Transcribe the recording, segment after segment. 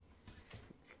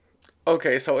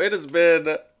Okay, so it has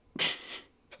been.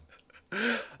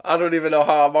 I don't even know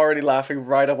how I'm already laughing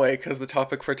right away because the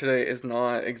topic for today is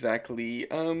not exactly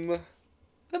the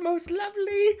most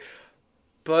lovely.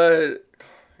 But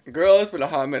girl, it's been a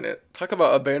hot minute. Talk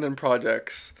about abandoned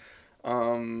projects.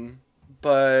 Um,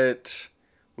 but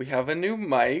we have a new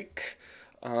mic.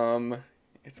 Um,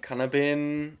 it's kind of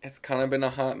been a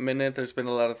hot minute. There's been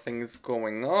a lot of things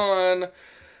going on.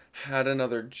 Had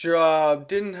another job,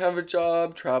 didn't have a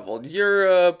job, traveled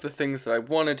Europe. The things that I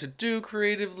wanted to do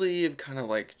creatively have kind of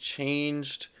like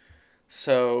changed.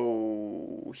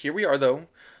 So here we are though.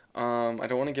 I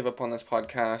don't want to give up on this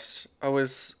podcast. I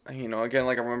was, again,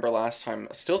 like I remember last time,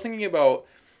 still thinking about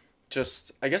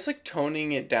just, I guess, like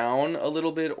toning it down a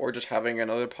little bit or just having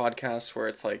another podcast where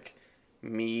it's like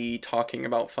me talking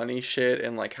about funny shit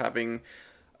and like having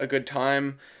a good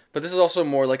time. But this is also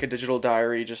more like a digital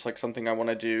diary, just like something I want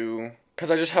to do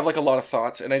because I just have like a lot of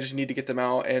thoughts and I just need to get them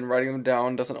out, and writing them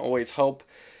down doesn't always help.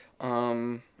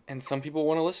 And some people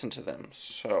want to listen to them.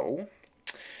 So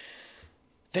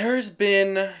there's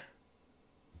been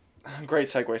great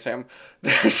segue, Sam.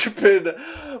 There's been,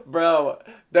 bro,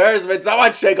 there's been so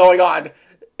much shit going on.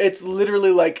 It's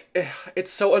literally like,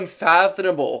 it's so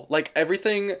unfathomable. Like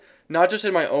everything, not just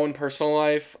in my own personal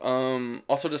life.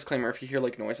 Also, disclaimer: if you hear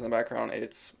like noise in the background,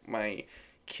 it's my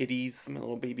kitties, my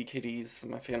little baby kitties,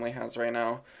 my family has right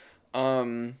now.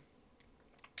 Um,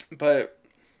 but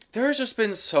there's just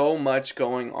been so much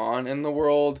going on in the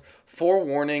world.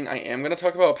 Forewarning, I am going to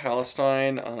talk about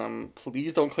Palestine.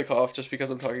 Please don't click off just because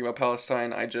I'm talking about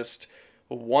Palestine. I just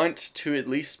want to at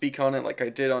least speak on it like I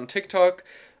did on TikTok.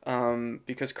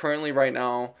 Because currently, right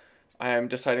now, I am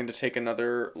deciding to take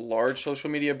another large social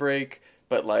media break,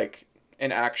 but like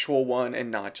an actual one and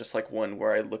not just like one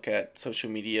where I look at social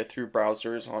media through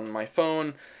browsers on my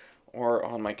phone or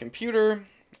on my computer.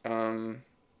 Um,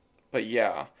 but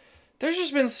yeah, there's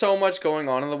just been so much going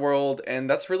on in the world, and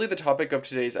that's really the topic of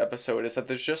today's episode. Is that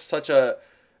there's just such a.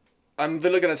 I'm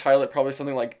literally gonna title it probably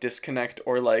something like disconnect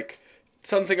or like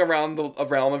something around the a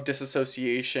realm of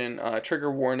disassociation.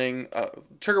 Trigger warning,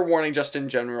 just in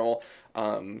general.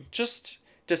 Just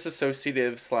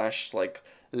disassociative slash like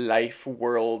life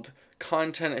world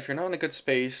content. If you're not in a good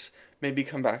space, maybe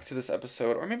come back to this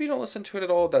episode, or maybe don't listen to it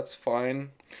at all. That's fine.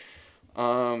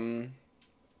 Um,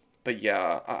 but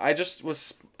yeah, I just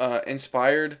was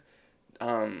inspired,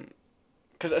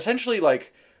 because essentially,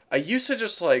 like, I used to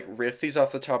just like riff these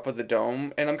off the top of the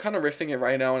dome, and I'm kind of riffing it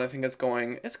right now, and I think it's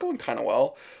going kind of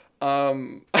well.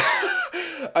 Um,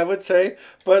 I would say,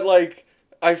 but like,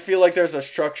 I feel like there's a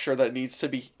structure that needs to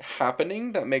be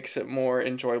happening that makes it more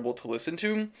enjoyable to listen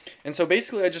to, and so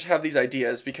basically, I just have these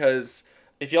ideas because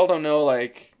if y'all don't know,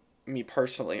 like me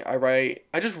personally, I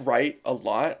just write a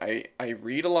lot. I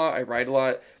read a lot, I write a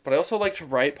lot, but I also like to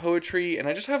write poetry, and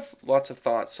I just have lots of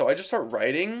thoughts. So I just start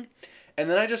writing, and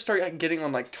then I just start like, getting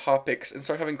on like topics and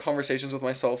start having conversations with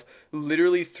myself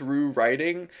literally through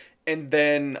writing, and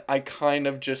then I kind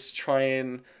of just try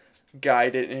and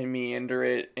guide it and meander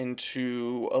it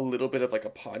into a little bit of like a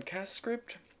podcast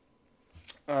script.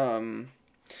 Um,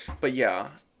 but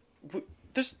yeah,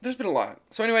 there's been a lot.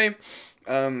 So anyway,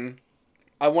 um,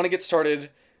 I want to get started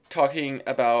talking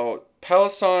about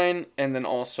Palestine, and then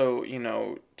also,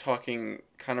 talking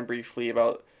kind of briefly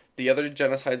about the other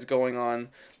genocides going on.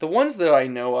 The ones that I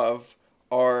know of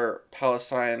are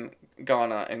Palestine,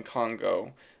 Ghana, and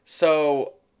Congo.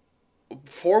 So,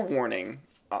 forewarning,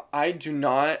 I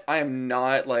am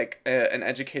not like an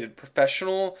educated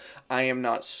professional. I am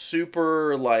not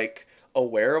super like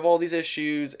aware of all these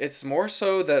issues. It's more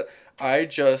so that I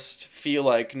just feel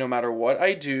like no matter what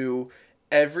I do,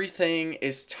 everything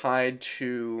is tied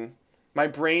to my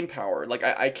brain power. Like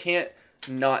I can't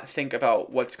not think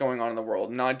about what's going on in the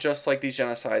world, not just like these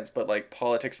genocides, but like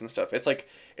politics and stuff. It's like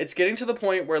it's getting to the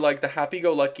point where like the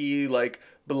happy-go-lucky, like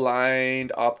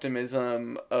blind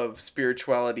optimism of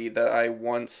spirituality that I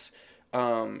once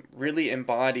really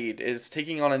embodied is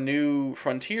taking on a new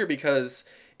frontier, because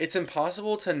it's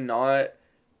impossible to not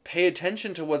pay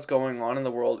attention to what's going on in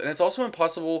the world, and it's also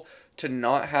impossible to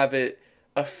not have it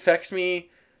affect me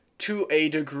to a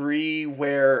degree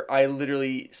where I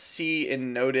literally see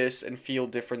and notice and feel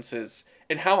differences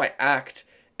in how I act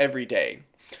every day.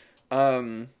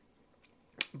 Um,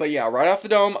 but yeah, right off the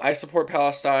dome, I support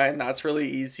Palestine. That's really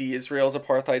easy. Israel's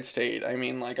apartheid state. I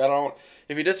mean, like, I don't.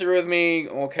 If you disagree with me,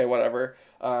 okay, whatever.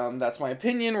 That's my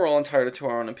opinion. We're all entitled to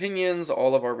our own opinions.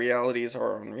 All of our realities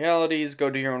are our own realities. Go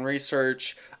do your own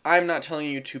research. I'm not telling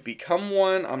you to become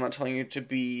one. I'm not telling you to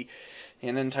be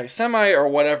an anti Semite or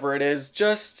whatever it is.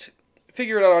 Just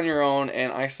figure it out on your own,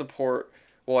 and I support.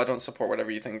 Well, I don't support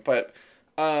whatever you think, but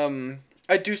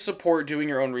I do support doing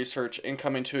your own research and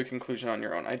coming to a conclusion on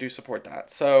your own. I do support that.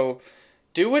 So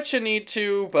do what you need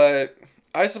to, but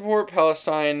I support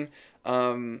Palestine.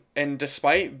 And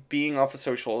despite being off of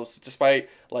socials, despite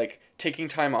like taking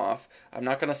time off, I'm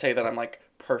not gonna say that I'm like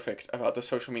perfect about the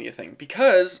social media thing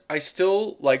because I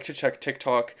still like to check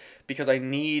TikTok because I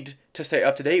need to stay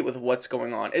up to date with what's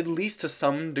going on, at least to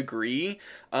some degree.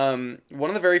 One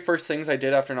of the very first things I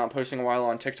did after not posting a while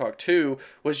on TikTok too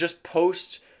was just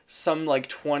post some like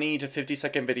 20 to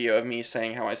 50-second video of me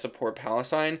saying how I support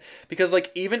Palestine, because like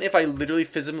even if I literally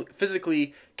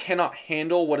physically cannot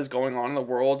handle what is going on in the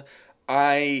world,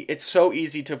 it's so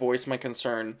easy to voice my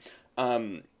concern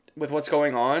with what's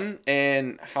going on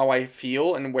and how I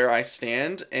feel and where I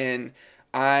stand, and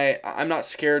I'm not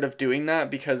scared of doing that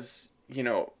because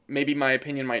maybe my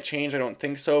opinion might change. I don't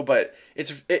think so, but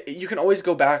you can always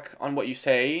go back on what you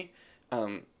say,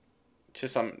 to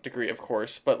some degree, of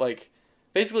course, but like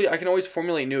basically I can always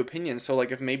formulate new opinions. So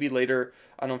like if maybe later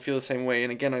I don't feel the same way,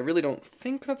 and again I really don't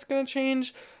think that's gonna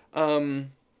change.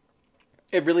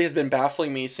 It really has been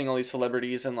baffling me seeing all these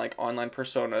celebrities and like online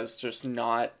personas just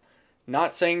not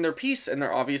saying their piece, and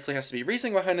there obviously has to be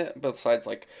reasoning behind it besides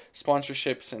like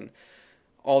sponsorships and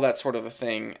all that sort of a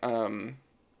thing.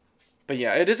 But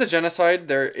yeah, it is a genocide.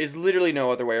 There is literally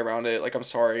no other way around it. Like, I'm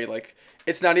sorry, like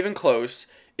it's not even close.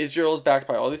 Israel is backed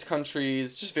by all these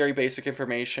countries, just very basic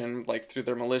information, like through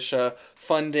their militia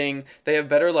funding. They have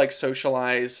better like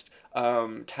socialized,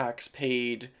 tax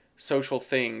paid social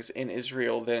things in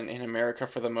Israel than in America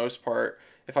for the most part.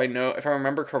 If I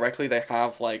remember correctly, they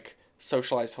have like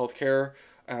socialized healthcare.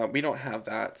 We don't have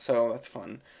that, so that's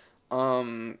fun.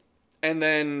 And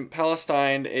then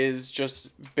Palestine is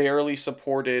just barely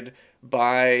supported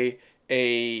by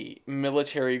a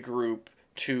military group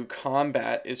to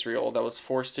combat Israel that was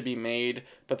forced to be made,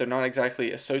 but they're not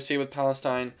exactly associated with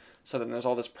Palestine. So then there's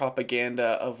all this propaganda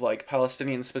of like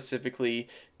Palestinians specifically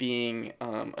being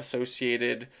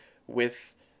associated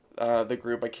with the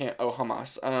group.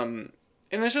 Hamas.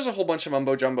 And there's just a whole bunch of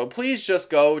mumbo jumbo. Please just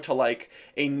go to like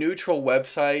a neutral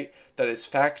website that is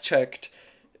fact checked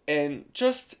and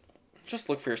just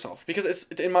look for yourself, because it's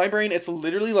in my brain it's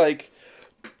literally like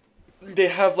they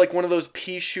have like one of those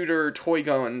pea shooter toy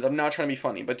guns. I'm not trying to be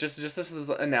funny, but just this is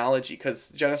an analogy because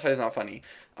genocide is not funny.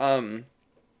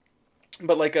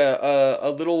 But like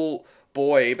a little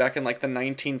boy back in like the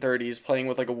 1930s playing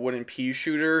with like a wooden pea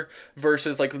shooter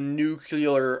versus like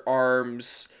nuclear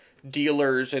arms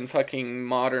dealers and fucking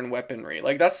modern weaponry.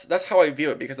 Like that's how I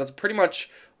view it, because that's pretty much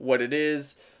what it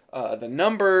is. The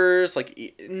numbers,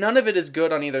 like none of it is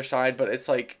good on either side, but it's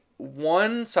like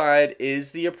one side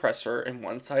is the oppressor and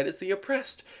one side is the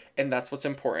oppressed, and that's what's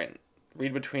important.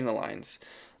 Read between the lines.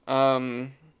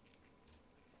 But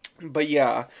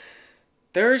yeah,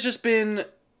 there's just been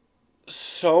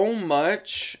so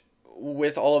much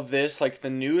with all of this, like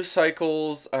the news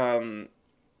cycles, and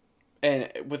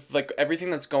with like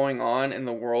everything that's going on in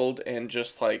the world, and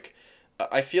just like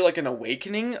I feel like an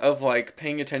awakening of like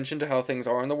paying attention to how things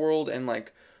are in the world, and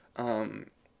like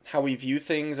how we view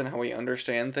things and how we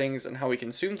understand things and how we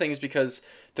consume things, because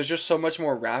there's just so much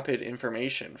more rapid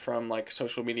information from like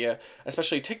social media,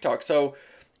 especially TikTok. So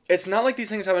it's not like these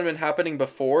things haven't been happening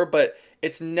before, but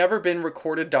it's never been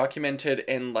recorded, documented,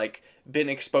 and like been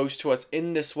exposed to us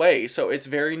in this way. So it's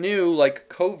very new, like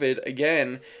COVID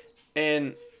again,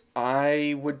 and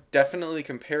I would definitely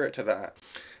compare it to that.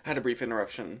 I had a brief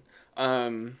interruption.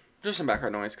 Just some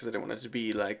background noise because I didn't want it to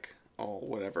be like, oh,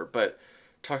 whatever. But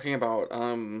talking about,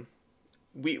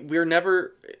 we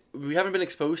haven't been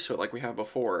exposed to it like we have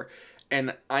before.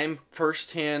 And I'm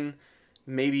firsthand,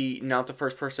 maybe not the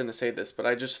first person to say this, but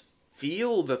I just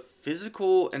feel the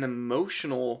physical and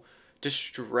emotional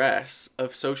distress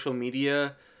of social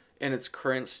media in its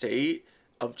current state,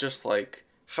 of just like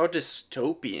how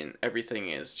dystopian everything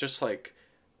is. Just like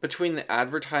between the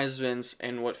advertisements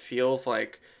and what feels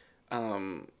like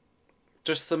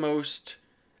just the most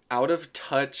out of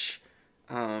touch,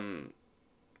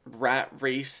 rat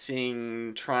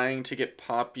racing, trying to get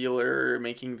popular,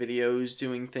 making videos,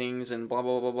 doing things, and blah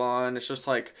blah blah blah. And it's just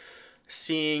like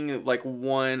seeing like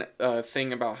one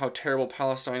thing about how terrible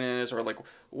Palestine is, or like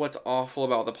what's awful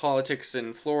about the politics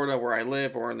in Florida where I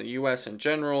live, or in the US in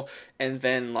general, and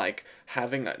then like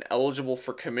having an eligible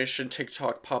for commission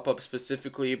TikTok pop up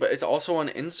specifically, but it's also on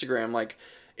Instagram. Like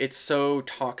it's so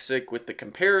toxic with the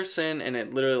comparison, and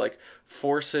it literally like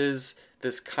forces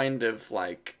this kind of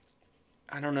like,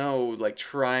 I don't know, like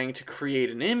trying to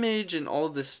create an image and all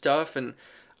of this stuff, and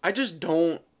I just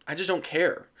don't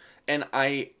care. And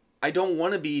I don't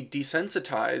want to be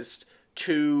desensitized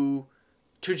to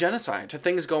genocide, to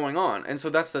things going on. And so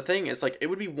that's the thing, is like it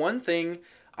would be one thing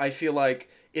I feel like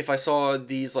if I saw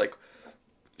these like,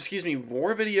 excuse me,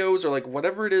 war videos or like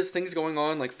whatever it is, things going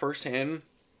on like firsthand,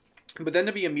 but then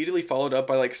to be immediately followed up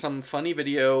by like some funny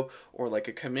video or like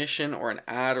a commission or an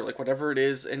ad or like whatever it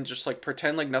is, and just like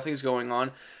pretend like nothing's going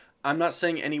on. I'm not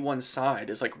saying any one side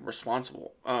is like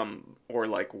responsible, or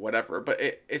like whatever, but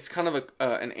it's kind of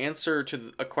an answer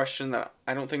to a question that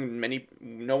I don't think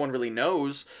no one really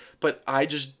knows, but I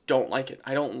just don't like it.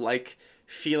 I don't like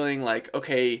feeling like,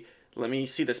 okay, let me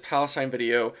see this Palestine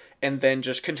video and then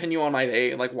just continue on my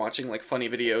day like watching like funny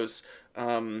videos,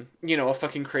 of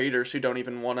fucking creators who don't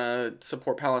even want to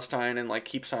support Palestine and like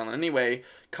keep silent anyway.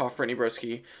 Cough, Brittany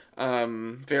Broski.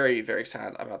 Very, very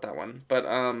sad about that one. But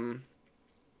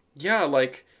yeah,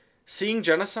 like seeing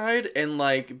genocide and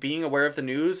like being aware of the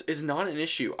news is not an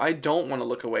issue. I don't want to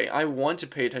look away. I want to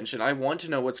pay attention. I want to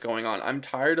know what's going on. I'm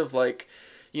tired of like,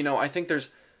 I think there's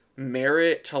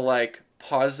merit to like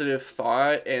positive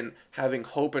thought and having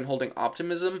hope and holding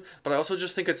optimism, but I also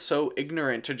just think it's so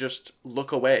ignorant to just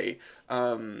look away.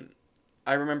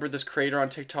 I remember this creator on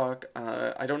TikTok.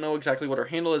 I don't know exactly what her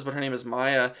handle is, but her name is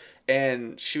Maya,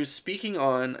 and she was speaking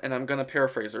on, and I'm gonna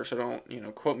paraphrase her, so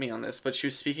don't quote me on this, but she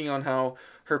was speaking on how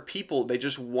her people, they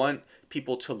just want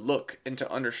people to look and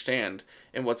to understand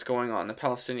in what's going on, the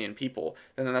Palestinian people,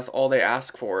 and then that's all they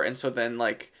ask for, and so then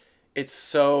like it's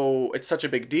such a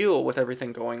big deal with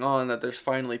everything going on that there's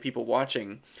finally people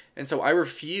watching, and so I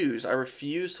refuse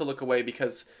to look away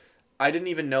because I didn't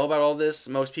even know about all this.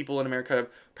 Most people in America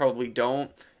probably don't,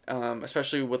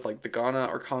 especially with like the Ghana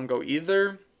or Congo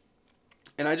either.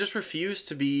 And I just refuse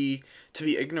to be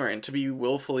ignorant, to be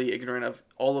willfully ignorant of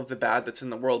all of the bad that's in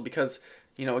the world because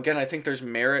again, I think there's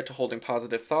merit to holding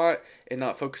positive thought and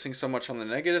not focusing so much on the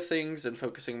negative things and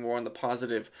focusing more on the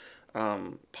positive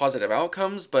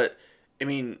outcomes. But I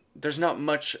mean, there's not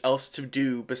much else to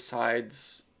do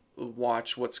besides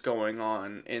watch what's going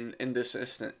on in this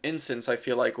instance. I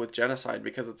feel like with genocide,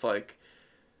 because it's like,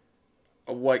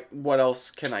 what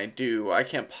else can I do? I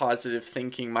can't positive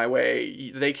thinking my way.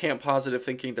 They can't positive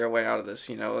thinking their way out of this.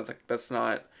 That's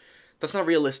like, that's not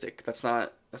realistic. That's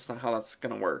not how that's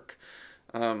gonna work.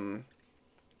 Um,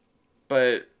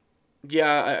 but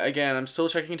yeah, again, I'm still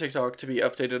checking TikTok to be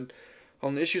updated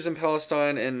on the issues in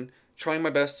Palestine and trying my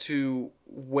best to,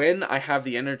 when I have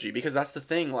the energy, because that's the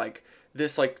thing, like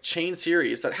this like chain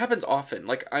series that happens often.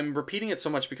 Like I'm repeating it so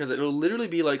much because it'll literally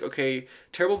be like, okay,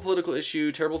 terrible political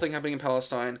issue, terrible thing happening in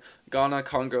Palestine, Ghana,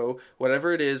 Congo,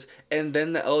 whatever it is, and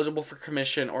then the eligible for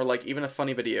commission or like even a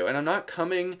funny video. And I'm not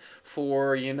coming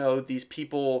for, these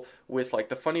people with like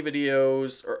the funny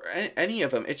videos or any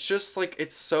of them. It's just like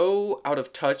it's so out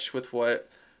of touch with what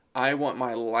I want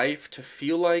my life to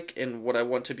feel like and what I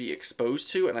want to be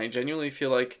exposed to, and I genuinely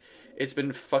feel like it's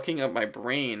been fucking up my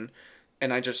brain,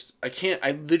 and I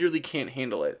literally can't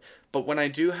handle it. But when I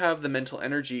do have the mental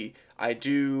energy, I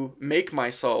do make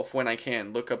myself, when I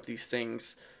can, look up these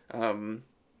things,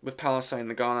 with Palestine,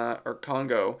 the Ghana or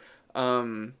Congo.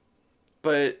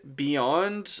 But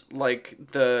beyond like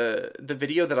the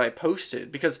video that I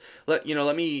posted, because let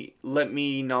me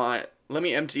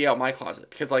empty out my closet,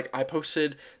 because like I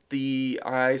posted the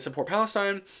I support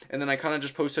Palestine, and then I kind of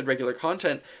just posted regular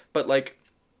content, but like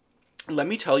let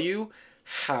me tell you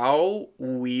how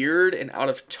weird and out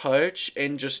of touch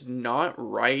and just not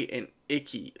right and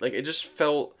icky. Like it just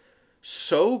felt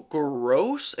so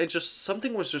gross, and just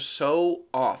something was just so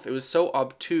off. It was so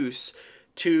obtuse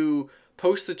to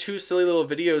post the two silly little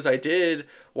videos I did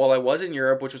while I was in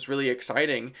Europe, which was really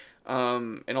exciting,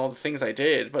 and all the things I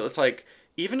did. But it's like,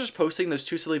 even just posting those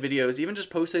two silly videos, even just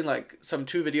posting like some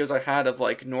two videos I had of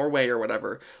like Norway or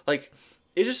whatever, like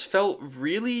it just felt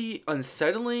really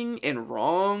unsettling and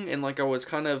wrong, and like I was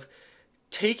kind of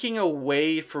taking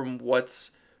away from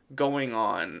what's going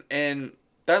on. And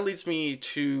that leads me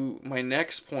to my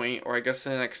next point, or I guess the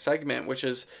next segment, which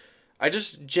is I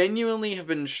just genuinely have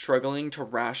been struggling to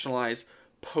rationalize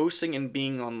posting and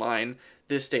being online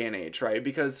this day and age, right?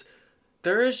 Because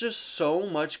there is just so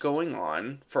much going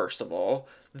on, first of all,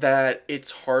 that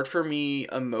it's hard for me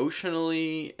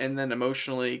emotionally, and then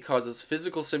emotionally causes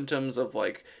physical symptoms of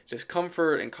like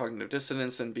discomfort and cognitive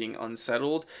dissonance and being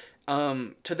unsettled.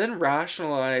 To then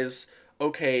rationalize,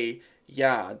 okay,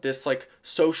 yeah, this like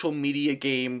social media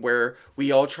game where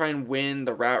we all try and win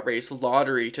the rat race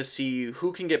lottery to see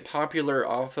who can get popular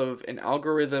off of an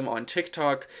algorithm on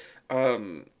TikTok.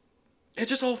 Um, it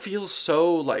just all feels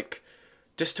so like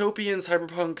dystopian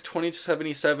cyberpunk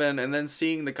 2077, and then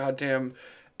seeing the goddamn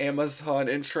Amazon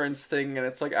insurance thing, and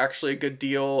it's like actually a good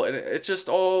deal, and it's just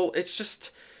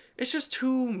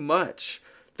too much.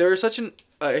 There is such an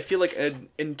I feel like an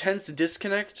intense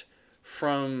disconnect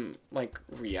from like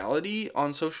reality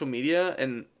on social media.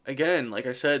 And again, like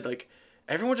I said, like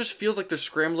everyone just feels like they're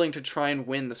scrambling to try and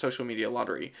win the social media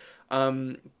lottery.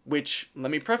 Which, let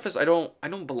me preface, I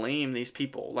don't blame these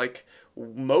people. Like,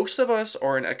 most of us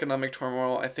are in economic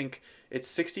turmoil. I think it's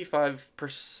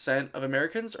 65% of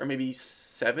Americans, or maybe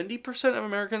 70% of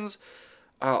Americans.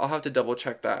 I'll have to double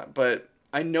check that, but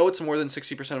I know it's more than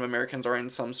 60% of Americans are in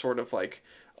some sort of like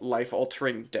life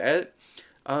altering debt.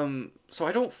 So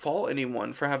I don't fault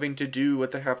anyone for having to do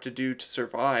what they have to do to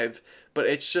survive, but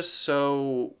it's just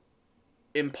so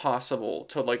impossible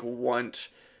to like want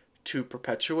to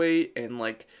perpetuate and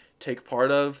like take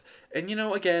part of. And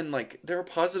again, like there are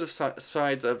positive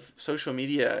sides of social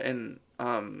media, and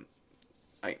I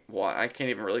can't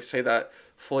even really say that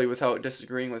fully without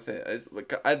disagreeing with it. As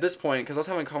like at this point, because I was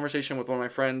having a conversation with one of my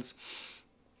friends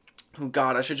who,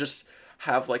 God, I should just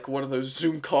have like one of those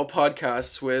Zoom call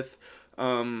podcasts with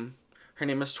her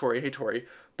name is Tori. Hey Tori.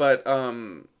 But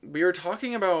we were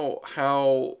talking about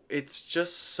how it's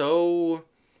just so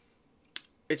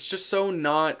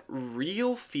not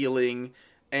real feeling,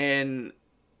 and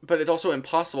but it's also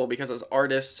impossible because as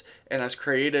artists and as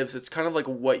creatives, it's kind of like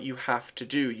what you have to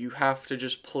do. You have to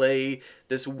just play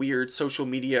this weird social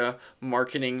media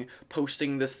marketing,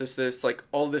 posting this, like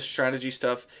all this strategy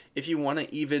stuff if you want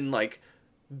to even like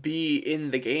be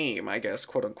in the game, I guess,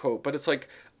 quote unquote. But it's like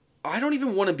I don't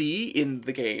even want to be in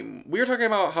the game. We were talking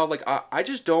about how like I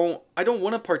don't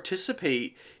want to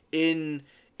participate in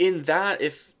that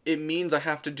if it means I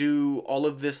have to do all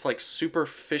of this like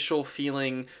superficial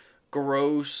feeling,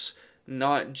 gross,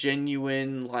 not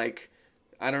genuine, like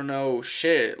I don't know,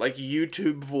 shit, like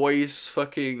YouTube voice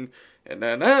fucking and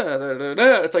then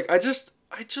it's like I just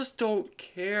don't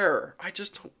care. I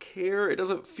just don't care. It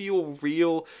doesn't feel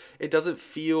real. It doesn't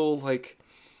feel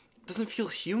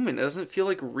human. It doesn't feel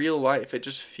like real life. It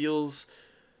just feels,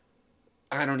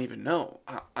 I don't even know.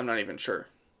 I'm not even sure.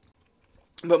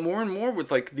 But more and more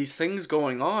with like these things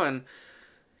going on,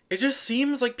 it just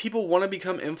seems like people want to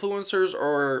become influencers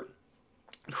or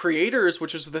creators,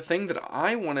 which is the thing that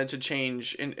I wanted to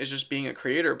change in is just being a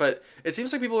creator. But it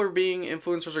seems like people are being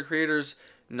influencers or creators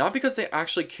not because they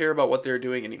actually care about what they're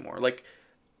doing anymore. Like,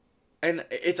 and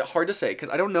it's hard to say because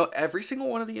I don't know every single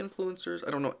one of the influencers. I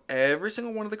don't know every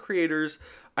single one of the creators.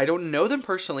 I don't know them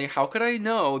personally. How could I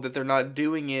know that they're not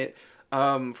doing it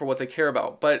for what they care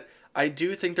about? But I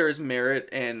do think there is merit,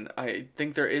 and I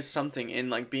think there is something in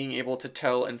like being able to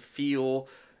tell and feel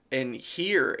and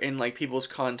hear in like people's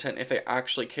content if they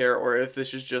actually care, or if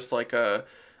this is just like a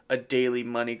daily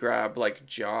money grab like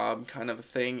job kind of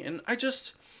thing. And I'm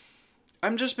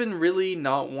just been really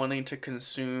not wanting to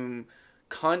consume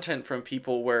content from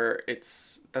people where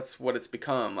that's what it's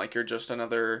become. Like you're just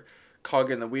another cog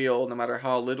in the wheel, no matter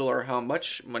how little or how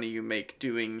much money you make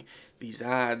doing these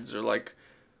ads or like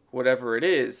whatever it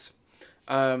is.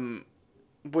 Um,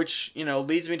 which,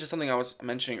 leads me to something I was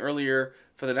mentioning earlier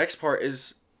for the next part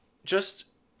is just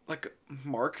like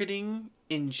marketing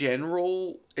in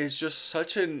general is just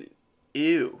such an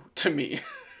ew to me.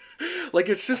 Like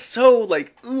it's just so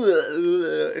like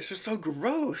it's just so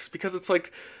gross because it's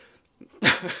like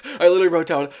I literally wrote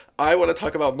down I want to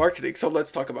talk about marketing, so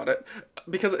let's talk about it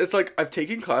because it's like I've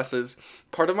taken classes.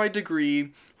 Part of my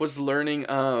degree was learning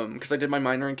because I did my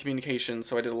minor in communication,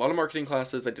 so I did a lot of marketing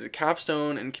classes. I did a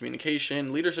capstone in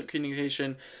communication, leadership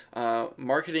communication,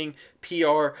 marketing,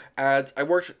 PR, ads. I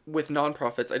worked with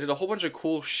nonprofits. I did a whole bunch of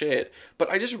cool shit,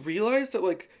 but I just realized that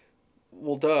like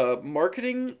well, duh,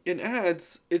 marketing and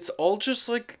ads, it's all just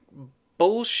like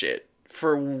bullshit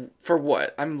for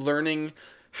what? I'm learning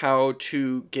how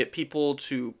to get people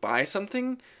to buy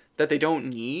something that they don't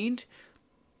need.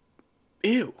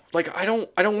 Ew. Like I don't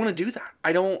want to do that.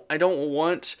 I don't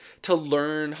want to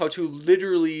learn how to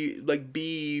literally like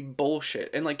be bullshit.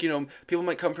 And like, people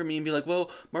might come for me and be like,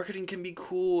 "Well, marketing can be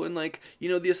cool and like,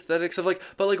 the aesthetics of like,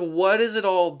 but like what is it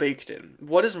all baked in?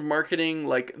 What is marketing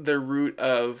like the root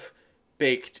of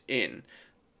baked in?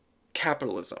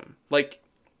 Capitalism." Like,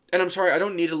 and I'm sorry, I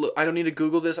don't need to I don't need to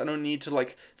Google this. I don't need to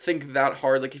like think that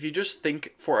hard. Like if you just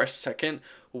think for a second,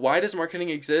 why does marketing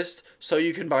exist? So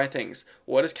you can buy things.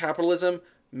 What is capitalism?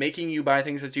 Making you buy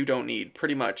things that you don't need.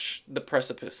 Pretty much the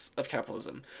precipice of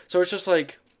capitalism. So it's just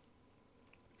like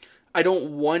I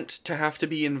don't want to have to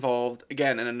be involved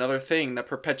again in another thing that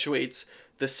perpetuates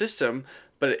the system,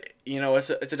 but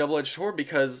it's a double-edged sword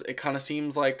because it kind of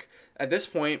seems like at this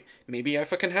point maybe I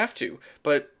fucking have to,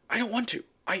 but I don't want to.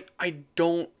 I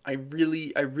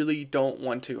really don't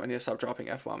want to. I need to stop dropping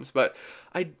F-bombs, but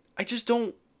I just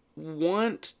don't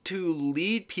want to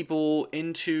lead people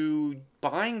into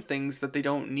buying things that they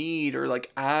don't need or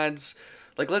like ads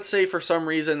like, let's say for some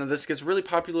reason that this gets really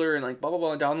popular and like blah blah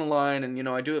blah down the line, and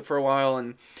I do it for a while,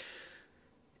 and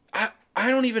I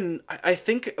don't even I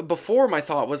think before my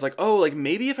thought was like, oh, like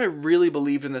maybe if I really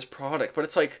believed in this product, but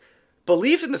it's like,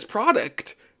 believed in this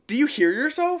product? Do you hear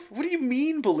yourself? What do you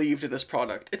mean believed in this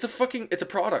product? It's a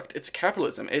product. It's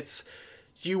capitalism. It's,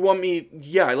 you want me,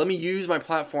 yeah, let me use my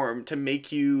platform to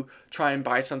make you try and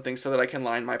buy something so that I can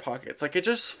line my pockets. Like, it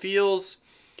just feels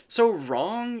so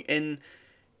wrong and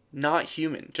not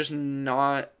human. Just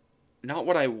not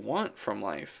what I want from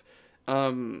life.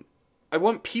 I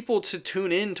want people to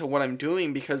tune in to what I'm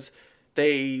doing because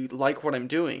they like what I'm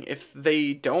doing. If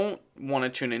they don't want to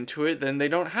tune into it, then they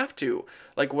don't have to.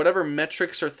 Like, whatever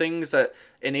metrics or things that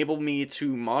enable me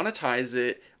to monetize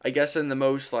it, I guess in the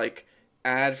most like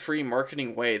ad-free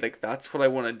marketing way, like that's what I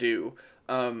want to do.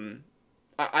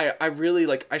 I really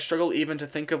like, I struggle even to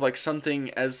think of like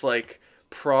something as like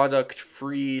product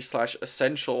free slash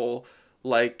essential,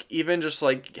 like even just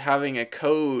like having a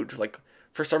code, like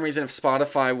for some reason if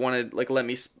Spotify wanted like let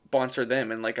me sponsor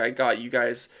them and like I got you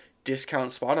guys discount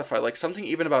Spotify, like something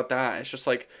even about that. It's just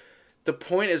like, the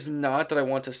point is not that I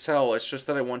want to sell, it's just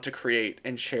that I want to create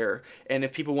and share. And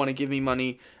if people want to give me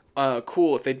money,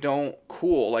 cool. If they don't,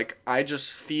 cool. Like, I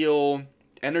just feel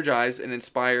energized and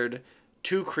inspired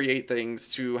to create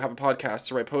things, to have a podcast,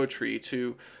 to write poetry,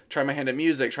 to try my hand at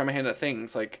music, try my hand at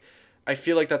things. Like, I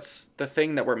feel like that's the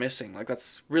thing that we're missing. Like,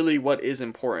 that's really what is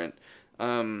important.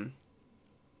 Um,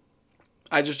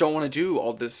 I just don't want to do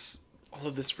all of this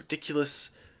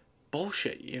ridiculous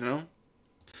bullshit, you know?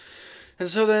 And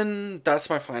so then that's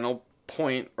my final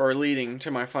point, or leading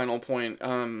to my final point,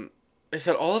 is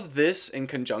that all of this in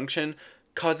conjunction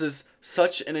causes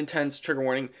such an intense, trigger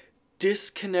warning,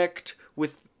 disconnect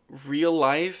with real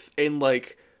life, and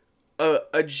like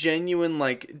a genuine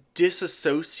like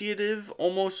disassociative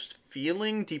almost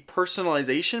feeling,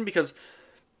 depersonalization, because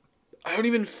I don't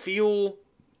even feel,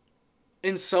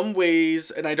 in some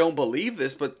ways, and I don't believe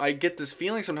this, but I get this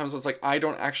feeling sometimes, it's like I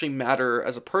don't actually matter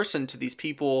as a person to these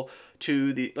people,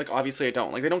 to the, like, obviously I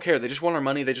don't, like, they don't care, they just want our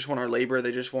money, they just want our labor,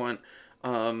 they just want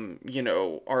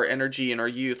our energy and our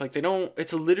youth. Like, they don't,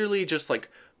 it's literally just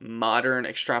like modern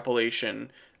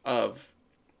extrapolation of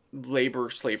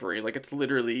labor slavery. Like, it's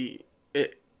literally,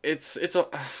 it's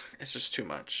just too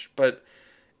much. But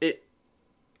it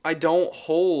I don't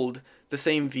hold the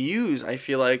same views, I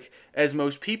feel like, as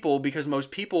most people, because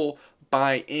most people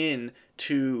buy in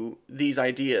to these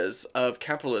ideas of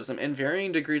capitalism in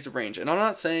varying degrees of range. And I'm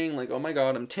not saying like, oh my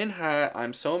god, I'm tin hat,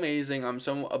 I'm so amazing, I'm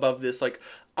so above this. Like,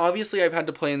 obviously I've had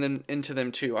to play in them, into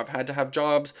them too. I've had to have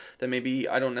jobs that maybe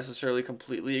I don't necessarily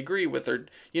completely agree with, or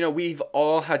we've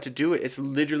all had to do it. It's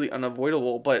literally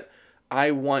unavoidable, but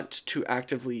I want to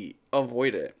actively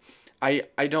avoid it. I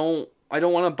don't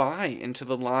want to buy into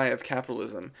the lie of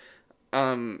capitalism.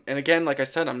 And again, like I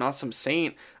said, I'm not some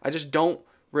saint. I just don't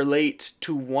relate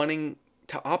to wanting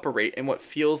to operate in what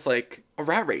feels like a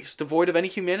rat race, devoid of any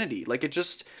humanity. Like, it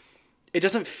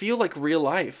doesn't feel like real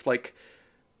life. Like,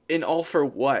 in all for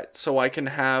what? So I can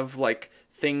have like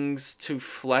things to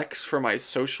flex for my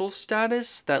social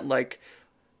status that, like,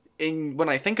 when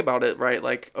I think about it, right?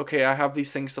 Like, okay, I have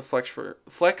these things to flex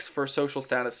for social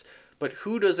status, but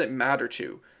who does it matter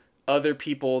to? Other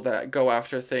people that go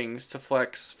after things to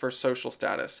flex for social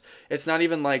status. It's not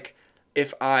even like,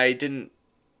 if I didn't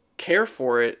care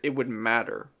for it, it would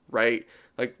matter, right?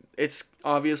 Like, it's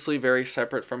obviously very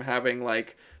separate from having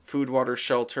like food, water,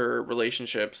 shelter,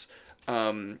 relationships.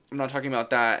 I'm not talking about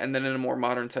that. And then in a more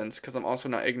modern sense, because I'm also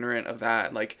not ignorant of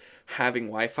that, like having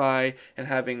Wi-Fi and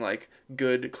having like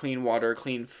good, clean water,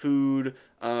 clean food,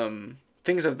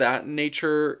 things of that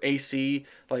nature, AC,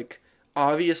 like,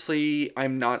 obviously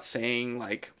I'm not saying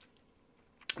like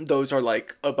those are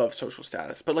like above social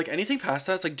status, but like anything past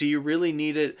that, it's like, do you really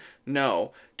need it?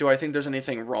 No. Do I think there's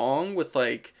anything wrong with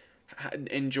like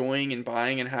enjoying and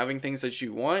buying and having things that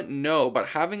you want? No. But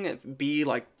having it be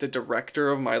like the director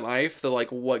of my life, the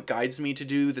like what guides me to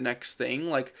do the next thing,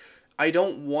 like, I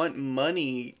don't want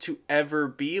money to ever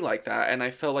be like that. And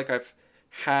I felt like I've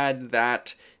had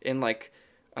that in like,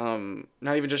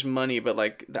 not even just money, but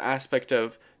like the aspect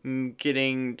of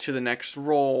getting to the next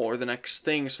role or the next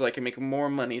thing so that I can make more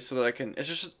money, so that I can,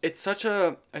 it's such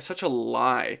a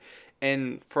lie.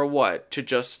 And for what? To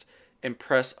just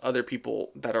impress other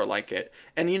people that are like it.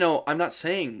 And I'm not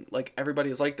saying like everybody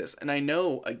is like this. And I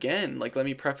know, again, like, let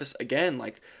me preface again,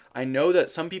 like, I know that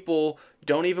some people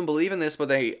don't even believe in this, but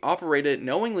they operate it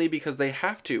knowingly because they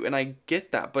have to. And I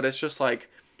get that, but it's just like,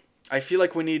 I feel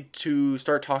like we need to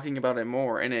start talking about it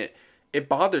more, and it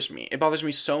bothers me. It bothers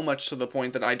me so much to the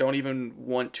point that I don't even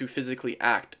want to physically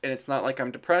act. And it's not like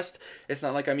I'm depressed. It's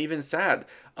not like I'm even sad.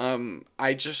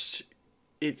 I just,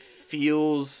 it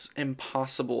feels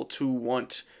impossible to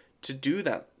want to do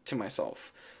that to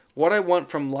myself. What I want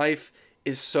from life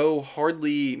is so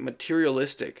hardly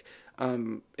materialistic.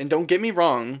 And don't get me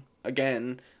wrong,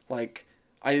 again, like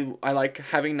I like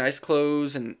having nice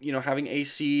clothes and having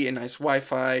AC and nice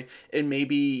Wi-Fi and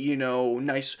maybe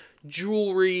nice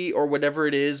jewelry or whatever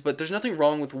it is, but there's nothing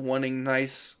wrong with wanting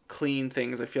nice clean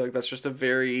things. I feel like that's just a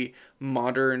very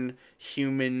modern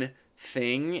human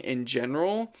thing in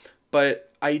general,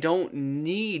 but I don't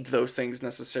need those things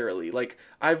necessarily. Like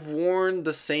I've worn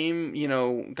the same,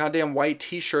 goddamn white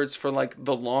t-shirts for like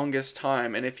the longest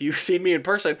time, and if you've seen me in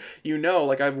person,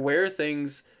 like I wear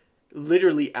things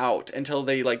literally out until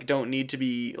they like don't need to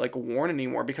be like worn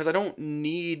anymore because I don't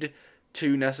need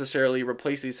to necessarily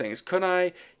replace these things. Could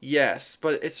I? Yes,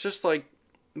 but it's just like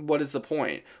what is the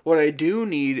point? What I do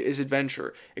need is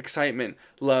adventure, excitement,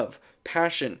 love,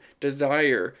 passion,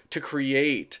 desire to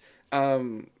create,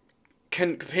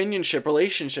 companionship,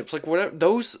 relationships, like whatever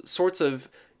those sorts of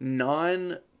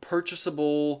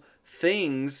non-purchasable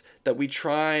things that we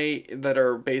try that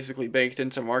are basically baked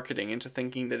into marketing, into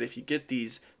thinking that if you get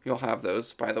these, you'll have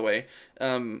those, by the way.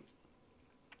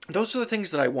 Those are the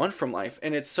things that I want from life.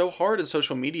 And it's so hard in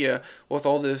social media with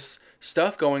all this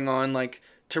stuff going on, like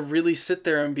to really sit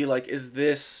there and be like, is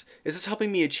this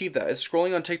helping me achieve that? Is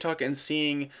scrolling on TikTok and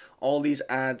seeing all these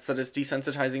ads that is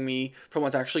desensitizing me from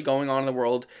what's actually going on in the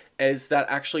world, is that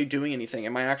actually doing anything?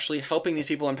 Am I actually helping these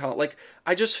people empower? Like,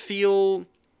 I just feel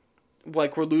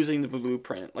like we're losing the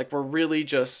blueprint. Like we're really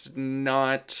just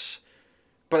not,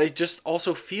 but I just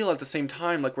also feel at the same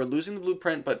time like we're losing the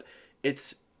blueprint, but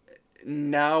it's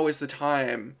now is the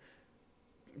time.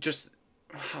 Just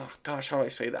oh gosh, how do I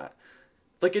say that?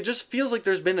 Like it just feels like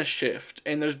there's been a shift,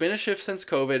 and there's been a shift since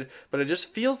COVID, but it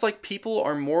just feels like people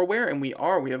are more aware, and we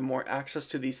have more access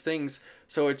to these things.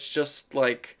 So it's just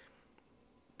like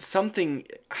something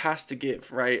has to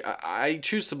give, right? I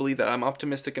choose to believe that. I'm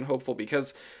optimistic and hopeful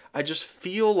because I just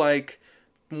feel like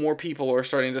more people are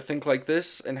starting to think like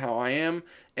this and how I am,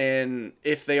 and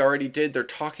if they already did, they're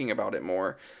talking about it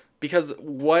more. Because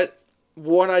what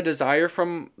I desire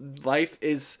from life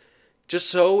is just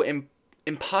so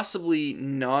impossibly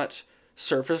not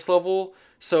surface level.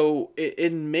 So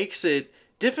it makes it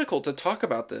difficult to talk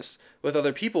about this with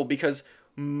other people because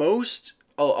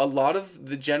a lot of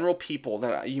the general people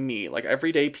that you meet, like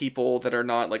everyday people that are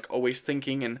not like always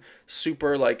thinking and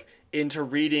super like into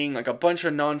reading like a bunch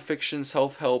of nonfiction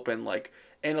self-help and like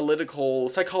analytical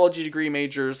psychology degree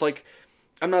majors, like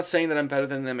I'm not saying that I'm better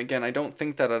than them. Again, I don't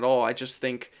think that at all. I just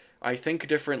think I think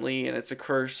differently and it's a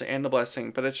curse and a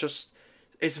blessing, but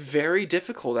it's very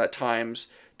difficult at times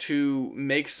to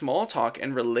make small talk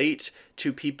and relate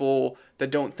to people that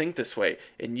don't think this way.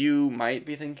 And you might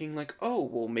be thinking like, "Oh,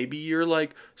 well maybe you're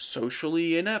like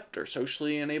socially inept or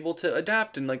socially unable to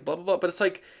adapt and like blah blah blah." But it's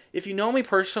like if you know me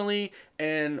personally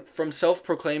and from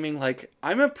self-proclaiming like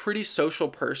I'm a pretty social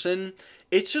person,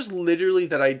 it's just literally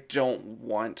that I don't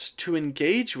want to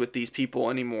engage with these people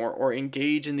anymore or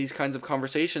engage in these kinds of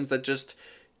conversations that just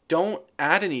don't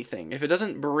add anything. If it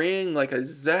doesn't bring like a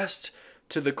zest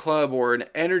to the club or an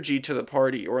energy to the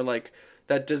party or like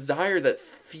that desire, that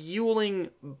fueling,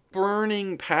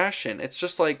 burning passion, it's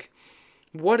just like,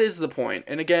 what is the point?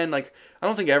 And again, like, I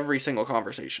don't think every single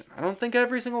conversation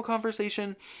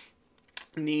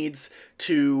needs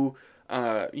to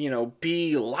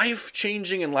be life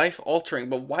changing and life altering,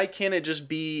 but why can't it just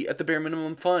be at the bare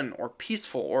minimum fun or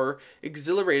peaceful or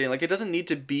exhilarating? Like, it doesn't need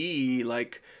to be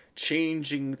like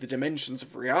changing the dimensions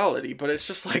of reality, but it's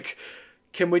just like,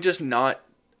 can we just not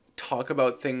talk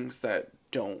about things that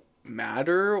don't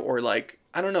matter? Or like,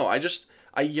 I don't know, I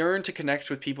yearn to connect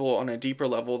with people on a deeper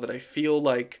level that I feel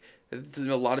like a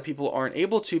lot of people aren't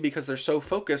able to because they're so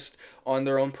focused on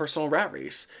their own personal rat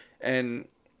race. And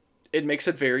it makes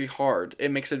it very hard.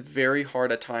 It makes it very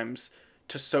hard at times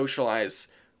to socialize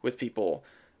with people.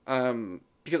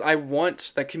 Because I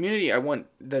want that community. I want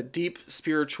that deep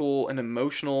spiritual and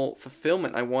emotional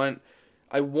fulfillment. I want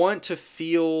to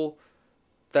feel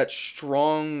that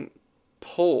strong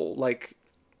pull. Like,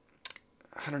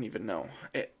 I don't even know.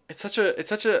 It's such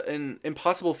an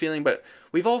impossible feeling, but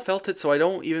we've all felt it, so I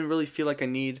don't even really feel like I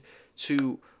need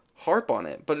to harp on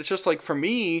it. But it's just like for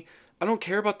me, I don't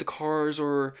care about the cars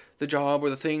or the job or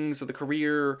the things or the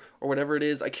career or whatever it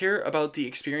is. I care about the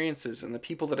experiences and the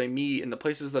people that I meet and the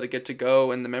places that I get to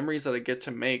go and the memories that I get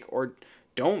to make or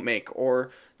don't make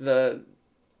or the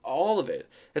all of it.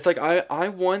 It's like I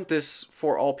want this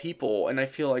for all people, and I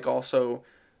feel like also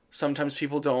sometimes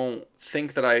people don't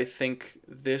think that I think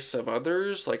this of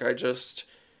others. Like, I just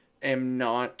am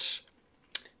not,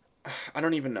 I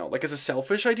don't even know. Like, it's a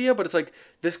selfish idea, but it's like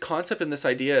this concept and this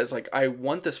idea is like, I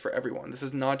want this for everyone. This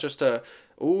is not just a,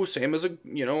 oh, Sam is a,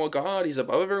 a god. He's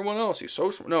above everyone else. He's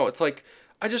so, no, it's like,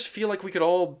 I just feel like we could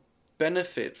all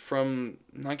benefit from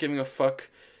not giving a fuck,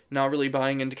 not really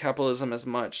buying into capitalism as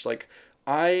much. Like,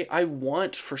 I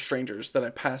want for strangers that I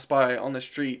pass by on the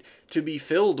street to be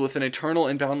filled with an eternal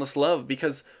and boundless love,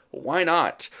 because why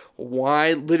not?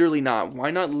 Why literally not? Why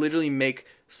not literally make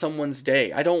someone's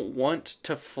day? I don't want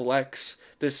to flex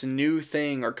this new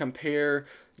thing or compare,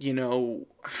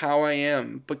 how I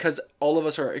am, because all of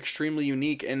us are extremely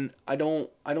unique, and I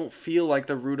don't feel like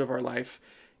the root of our life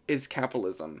is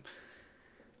capitalism.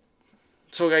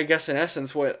 So I guess in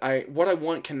essence, what I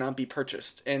want cannot be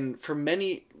purchased, and for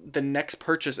many, the next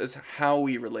purchase is how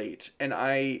we relate. And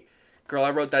girl, I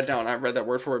wrote that down. I read that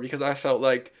word for word because I felt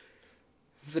like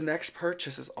the next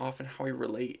purchase is often how we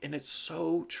relate, and it's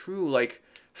so true. Like,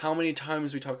 how many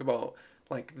times we talk about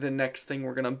like the next thing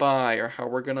we're gonna buy, or how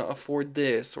we're gonna afford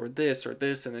this or this or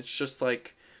this, and it's just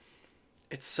like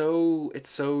it's so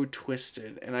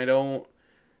twisted, and I don't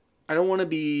want to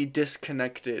be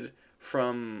disconnected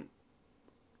from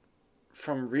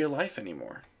real life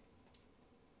anymore.